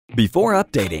Before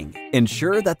updating,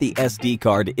 ensure that the SD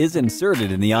card is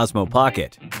inserted in the Osmo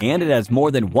Pocket and it has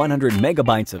more than 100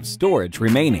 megabytes of storage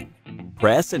remaining.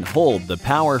 Press and hold the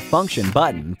power function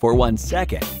button for 1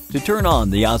 second to turn on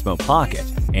the Osmo Pocket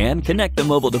and connect the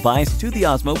mobile device to the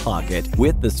Osmo Pocket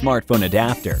with the smartphone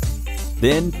adapter.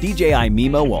 Then DJI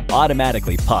Mimo will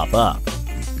automatically pop up.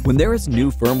 When there is new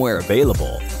firmware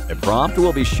available, a prompt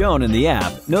will be shown in the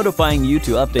app notifying you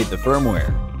to update the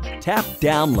firmware. Tap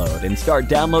Download and start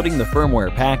downloading the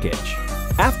firmware package.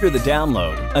 After the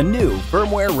download, a new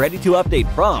Firmware Ready to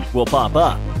Update prompt will pop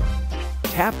up.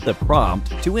 Tap the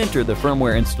prompt to enter the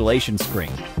firmware installation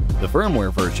screen. The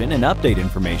firmware version and update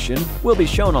information will be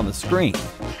shown on the screen.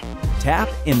 Tap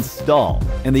Install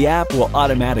and the app will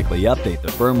automatically update the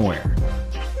firmware.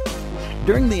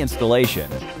 During the installation,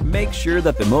 make sure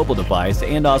that the mobile device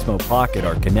and Osmo Pocket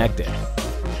are connected.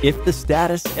 If the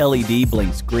status LED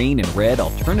blinks green and red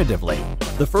alternatively,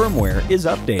 the firmware is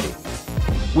updating.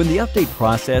 When the update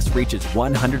process reaches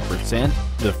 100%,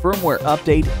 the firmware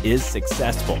update is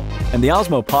successful, and the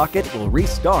Osmo Pocket will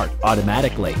restart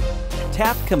automatically.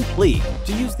 Tap Complete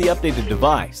to use the updated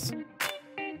device.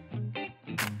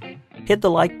 Hit the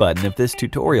like button if this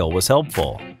tutorial was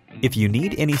helpful. If you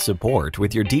need any support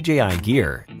with your DJI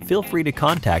gear, feel free to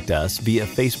contact us via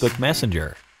Facebook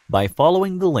Messenger by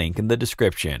following the link in the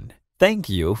description. Thank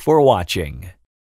you for watching.